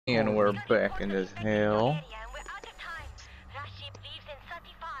And we're back in this hell.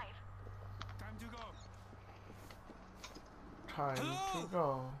 Time to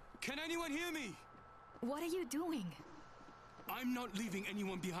go. Can anyone hear me? What are you doing? I'm not leaving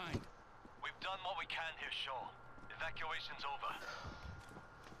anyone behind. We've done what we can here, Shaw. Evacuation's over.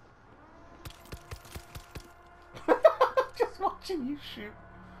 Just watching you shoot.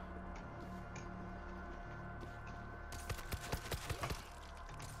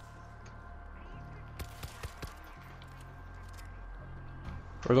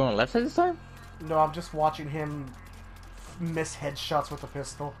 We're going left side this time? No, I'm just watching him miss headshots with a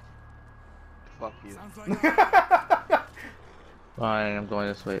pistol. Fuck you. Fine, I'm going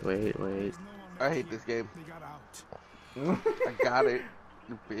this way. Wait. I hate this game. I got it,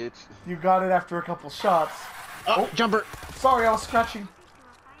 you bitch. You got it after a couple shots. Oh, jumper! Sorry, I was scratching.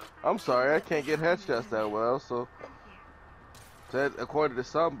 I'm sorry, I can't get headshots that well, so... That, according to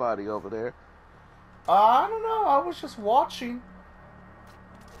somebody over there. I don't know, I was just watching.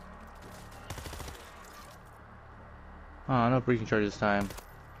 Oh, no breaching charge this time.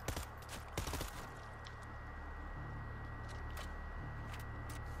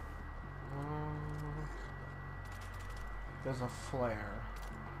 There's a flare.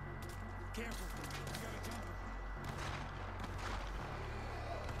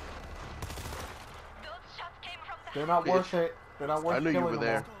 They're not worth it. They're not worth I knew you killing were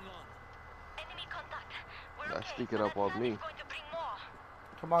there. them Not sneaking up on me. all.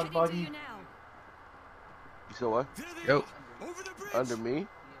 Come on, buddy. You said what? Yo. Under me?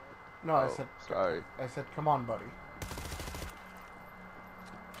 No, I said. Sorry. I said, come on, buddy.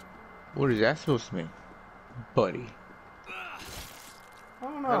 What is that supposed to mean? Buddy. I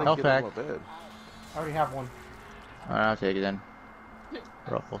don't I know. Health didn't get pack. on my bed. I already have one. Alright, I'll take it then.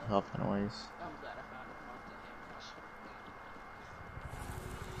 Ruffle health anyways.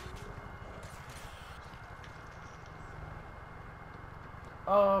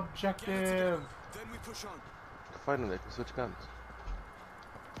 Objective. Then we push on. Finally, they can switch guns.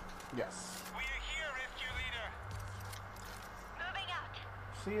 Yes. We are here, rescue leader. Moving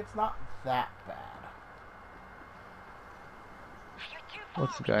out. See, it's not that bad.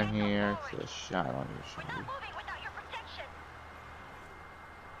 What's the guy here? It's a shot on your shoulder.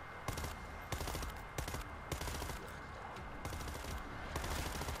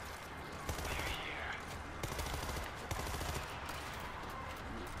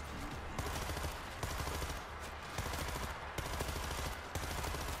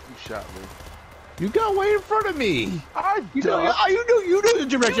 You shot me. You got way in front of me! You know the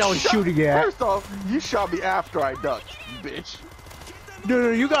direction I was shooting at! First off, you shot me after I ducked, bitch.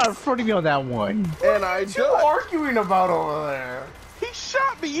 No, you got in front of me on that one! And I What are you ducked. arguing about over there? He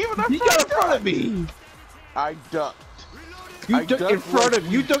shot me even after You got I in front of ducked. me! I ducked. You I ducked in ducked front like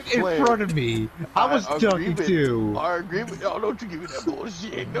of you ducked in players. front of me! I was ducking too! Our agreement. Oh, don't you give me that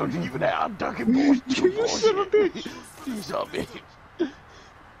bullshit. Don't you give me that. I'm ducking bullshit. You son of a bitch! You son of a bitch.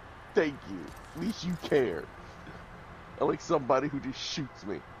 Thank you. At least you care. I like somebody who just shoots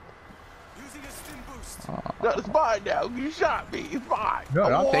me. Using a stim boost. No, it's mine now. You shot me. It's mine. No,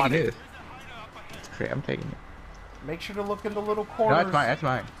 I I'm want taking it. it. Okay, I'm taking it. Make sure to look in the little No, corners. that's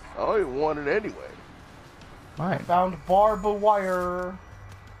mine. I don't even want it anyway. Mine. Found barbed wire.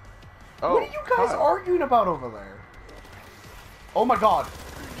 Oh, What are you guys hi. arguing about over there? Oh my god.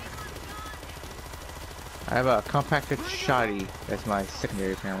 I have a compacted shotty. That's my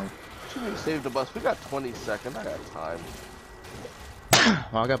secondary apparently. Should we save the bus? We got 20 seconds. I got time.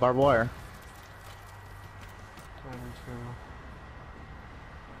 Well, I got barbed wire. 22.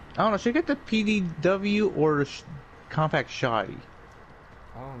 I don't know, should I get the PDW or the compact shotty?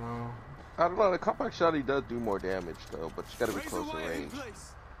 I don't know. I don't know. The compact shotty does do more damage though, but you gotta be Razor closer wire in range.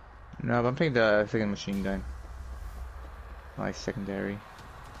 place. No, but I'm taking the second machine gun. My secondary.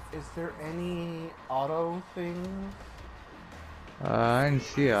 Is there any auto thing? I didn't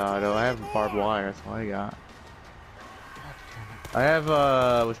see a auto. I have barbed wire. That's all I got. God damn it. I have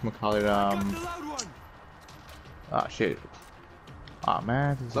whatchamacallit, Got the loud one. ah shit. Ah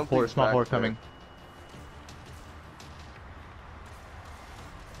man, there's a Something's small back port there. coming.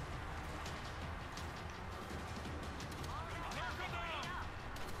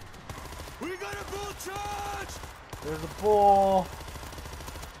 We got a bull charge. There's a bull.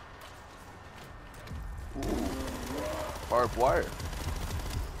 Barbed wire.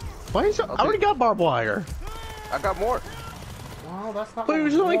 Why is I already got barbed wire? I got more. Well, that's not But what it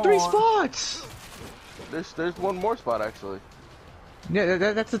was we only 3 want. spots! There's one more spot actually. Yeah,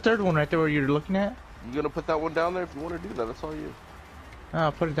 that's the third one right there where you're looking at. You gonna put that one down there if you want to do that? That's all you.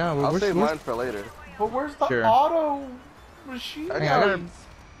 Oh, put it down. I'll Where's- save where's- mine for later. But where's the Sure. auto machine I got guns?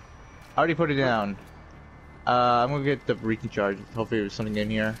 I already put it down. I'm gonna get the recon charge. Hopefully there's something in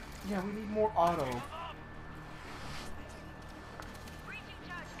here. Yeah, we need more auto.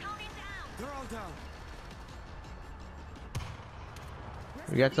 They're all down.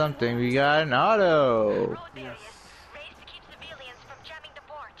 We got something. We got an auto. Yes.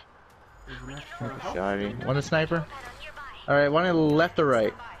 Shoddy. Want a sniper? Alright, one on the left or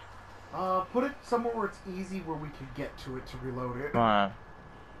right? Put it somewhere where it's easy where we can get to it to reload it. Come on.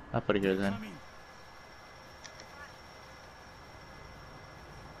 I'll put it here then. Coming.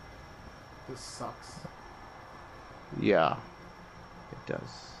 This sucks. Yeah. It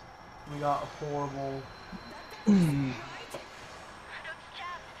does. We got a horrible...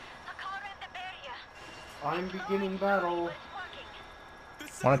 I'm beginning battle.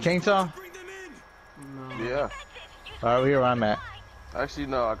 Want a chainsaw? Bring them in. No. Yeah. Alright, here I'm at. Actually,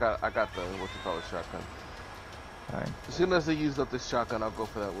 no. I got the what you call it shotgun. Alright. As soon as they used up this shotgun, I'll go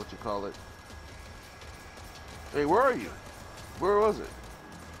for that what you call it. Hey, where are you? Where was it?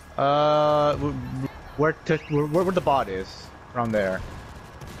 Where the bot is. Around there.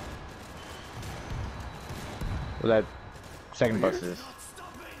 Where that second bus is.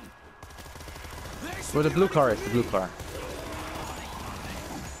 Where the blue car is, the blue car.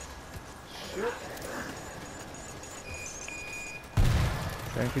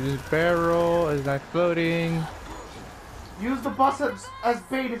 Thank you, this barrel is not floating. Use the bus as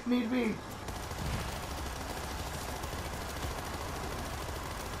bait if need be.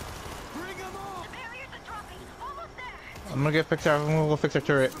 Bring them all. I'm gonna go fix our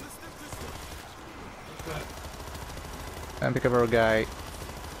turret. And pick up our guy.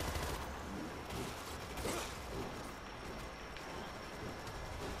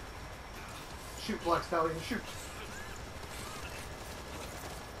 Shoot, Black Stallion, shoot.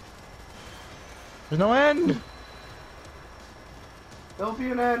 There's no end! There'll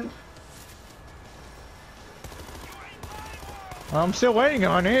be an end. I'm still waiting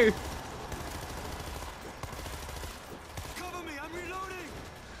on it. Cover me. I'm reloading.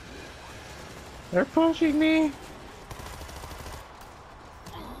 They're pushing me.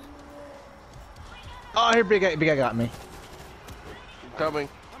 Oh, here, big guy got me. I'm coming.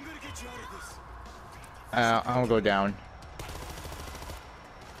 I'm gonna get you out of this. I'm gonna go down.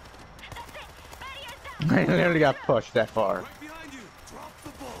 I literally got pushed that far. Right behind you. Drop the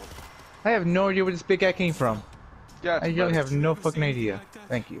ball. I have no idea where this big guy came from. Yeah. I really have no fucking idea.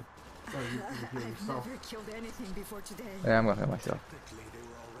 Thank you. Oh, you heal I've yourself. never killed anything before today. Yeah, I'm gonna hit myself. Technically, they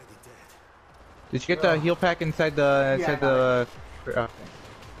were already dead. Did you get the heal pack inside the Yeah, I the? Okay.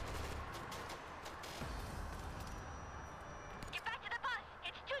 Get back to the bus.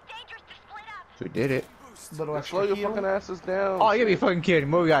 It's too dangerous to split up. So we did it. Little Slow extra your heal. fucking asses down. Oh, you gotta be fucking kidding.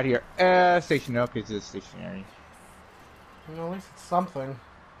 What we got here? Station. Okay, it's stationary. You know, at least it's something.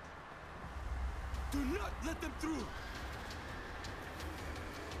 Do not let them through.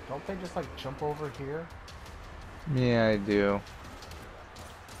 Don't they just like jump over here? Yeah, I do.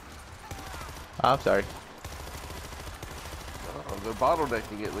 Oh, I'm sorry. They're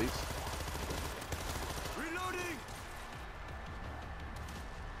bottlenecking at least. Reloading.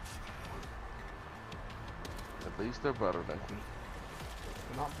 At least they're bottlenecking.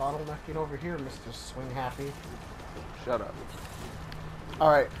 We're not bottlenecking over here, Mr. Swing Happy. Shut up.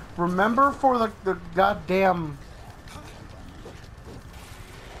 Alright, remember for the goddamn...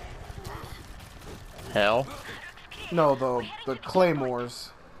 Hell. No, the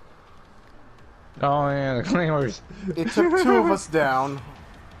claymores. Oh yeah, the claymores. It took two of us down.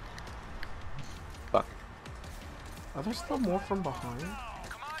 Fuck. Are there still more from behind?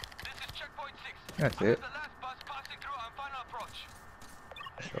 Come on, this is checkpoint 6. That's This it. is the last bus passing through on final approach.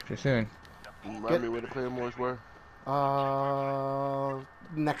 Talk to you soon. Remind me where the claymores were.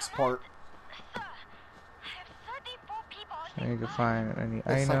 Next part. Sir, I have 34 people. I need to find any It's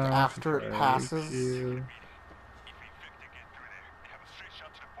like items after it before I passes. reach you.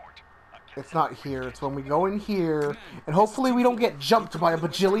 It's not here. It's when we go in here, and hopefully we don't get jumped by a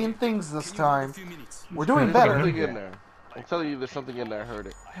bajillion things this time. We're doing There's better. something in there. I'm telling you, there's something in there. I heard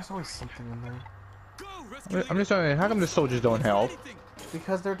it. There's always something in there. Go. Rescue. I'm just wondering, how come the soldiers don't help?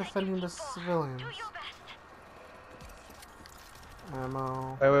 Because they're defending the civilians. Do your best.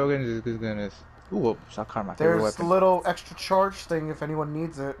 Ammo. Wait, we're gonna do this. Ooh, whoops, I caught my favorite There's the weapon. little extra charge thing if anyone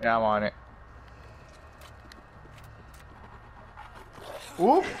needs it. Yeah, I'm on it.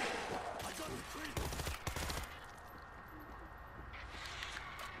 Oop!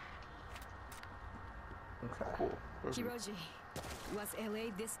 Okay. Cool. Perfect. Hiroji, was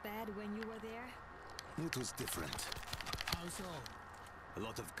LA this bad when you were there? It was different. How so? A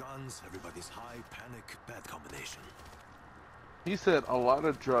lot of guns, everybody's high, panic, bad combination. He said a lot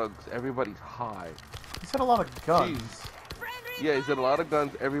of drugs, everybody's high. He said a lot of guns. Jeez. Yeah, he said a lot of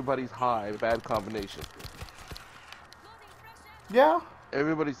guns, everybody's high. Bad combination. Yeah.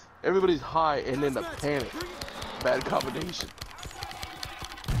 Everybody's high and in a panic. Bad combination.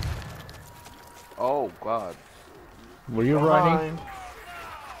 Oh God. Were you running?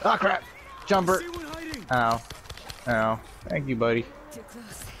 Ah, crap! Jumper. Ow. Ow. Thank you, buddy. Too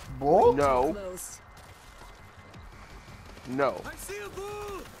close. Bull? No. Close. No. I see a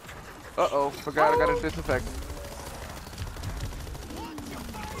bull. Uh-oh. Forgot I gotta disinfect.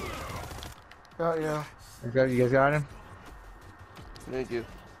 Yeah. You guys got him? Thank you.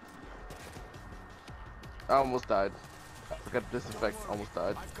 I almost died. Forgot to disinfect. Almost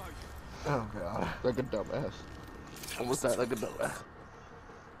died. Oh god. Like a dumbass. Almost died like a dumbass.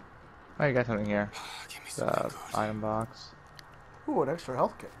 Oh, you got something here. Item box. Ooh, an extra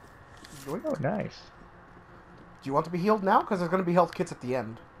health kit. Oh, nice. Do you want to be healed now? Because there's going to be health kits at the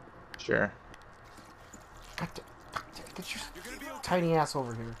end. Sure. Get your tiny ass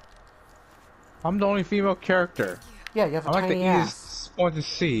over here. I'm the only female character. Yeah, you have a I'm like the tiny ass. easiest one to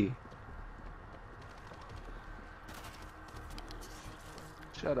see.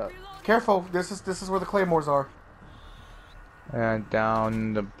 Shut up. Careful, this is where the claymores are. And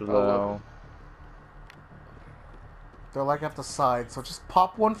down the below. They're like at the side, so just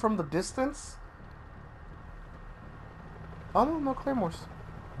pop one from the distance. Oh no, no claymores.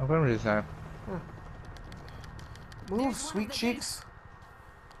 Oh, what was this time? Move, sweet cheeks.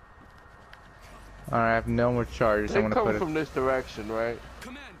 Alright, I have no more charges. They're I'm gonna coming put it. from this direction, right?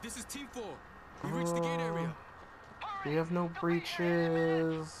 Command, this is Team 4. We reached the gate area. We have no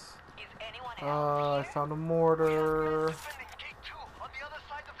breaches. I found a mortar.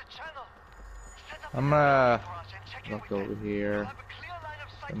 I'm gonna look over here.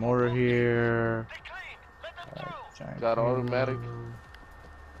 The mortar here. Got automatic.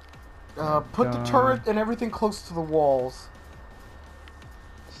 Put the turret and everything close to the walls.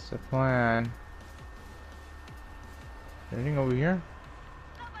 That's the plan. Anything over here?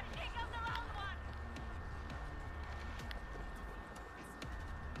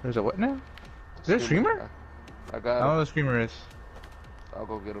 There's a what now? Is there a screamer? I I got don't know him. what the screamer is. I'll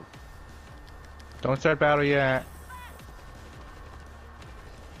go get him. Don't start battle yet.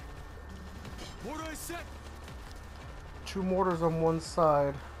 Mortar is set. 2 mortars on one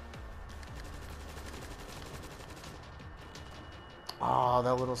side. Ah,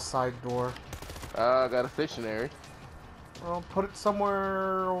 that little side door. I got a stationary. Well, put it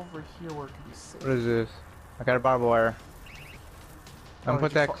somewhere over here where it can be safe. What is this? I got a barbed wire. I'm Oh, gonna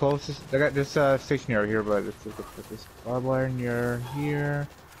put did you that closest. I got this stationary here, but let's put this barbed wire near here.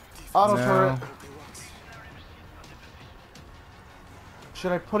 Auto No. turret.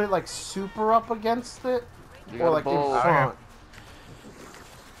 Should I put it like super up against it? You Or got a like in bowl. front?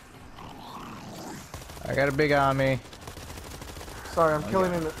 I got a big on me. Sorry, I'm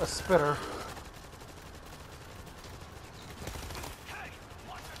killing a spitter.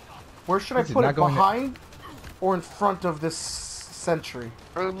 Where should I This is put not it? going to- Behind or in front of this sentry?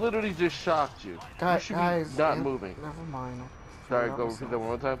 I literally just shocked you. You should Guys, be not moving. Never mind. Sorry, go repeat that one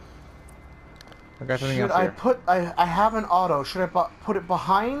more time. I got something Should else I here. put? I have an auto. Should I put it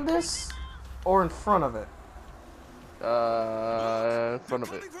behind this or in front of it? In front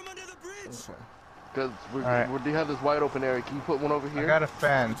of it. Coming from under the bridge. Okay. Because Alright. we have this wide open area. Can you put one over I here? got a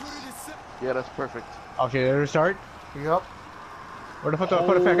fence. Turret is set. Yeah, that's perfect. Okay, there we start. Yep. Where the fuck do I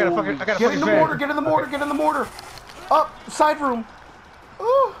put a fence? I got a fucking Get in the fence. mortar. Get in the mortar. Get in the mortar. Up side room. Ooh.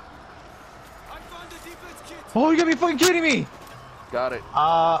 I found the defense kit. Oh, you gotta be fucking kidding me! Got it.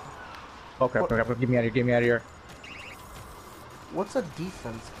 Okay, get me out of here, get me out of here. What's a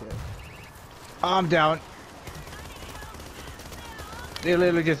defense kit? I'm down. They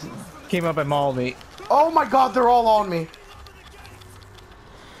literally just came up and mauled me. Oh my god, they're all on me.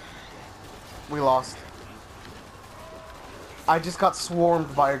 We lost. I just got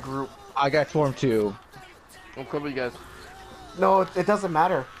swarmed by a group. I got swarmed too. I'm coming, guys. No, it doesn't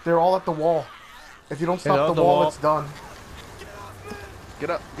matter. They're all at the wall. If you don't They're stop at the the wall, wall. it's done. Get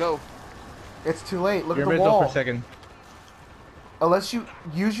up. Go. It's too late. Look You're at the invisible wall. for a second. Unless you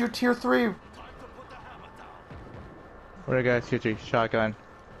use your tier 3. What I got? Tier 3 shotgun.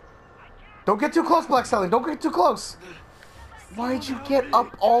 Don't get too close, Black Stallion. Don't get too close. Why'd you get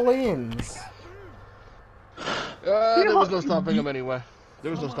up all ins? There was no stopping them anyway.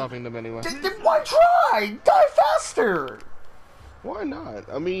 There was no stopping them anyway. Then why try? Die faster. Why not?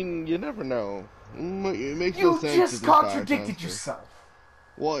 I mean, you never know. It makes no You sense just to die contradicted faster. yourself.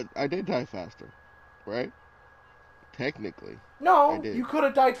 What? I did die faster, right? Technically. I No, did. you could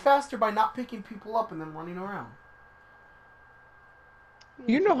have died faster by not picking people up and then running around.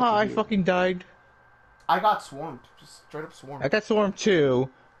 You know how I fucking died? I got swarmed. Just straight up swarmed. I got swarmed too,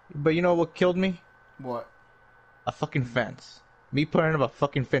 but you know what killed me? What? A fucking fence. Me putting up a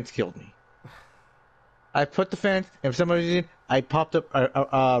fucking fence killed me. I put the fence, and for some reason, I popped up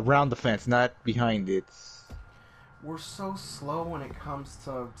around the fence, not behind it. We're so slow when it comes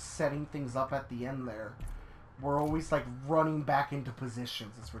to setting things up at the end there. We're always like running back into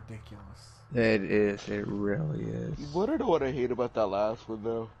positions. It's ridiculous. It is. It really is. You wanna know what I hate about that last one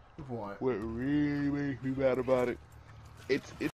though? What? What really makes me mad about it? It's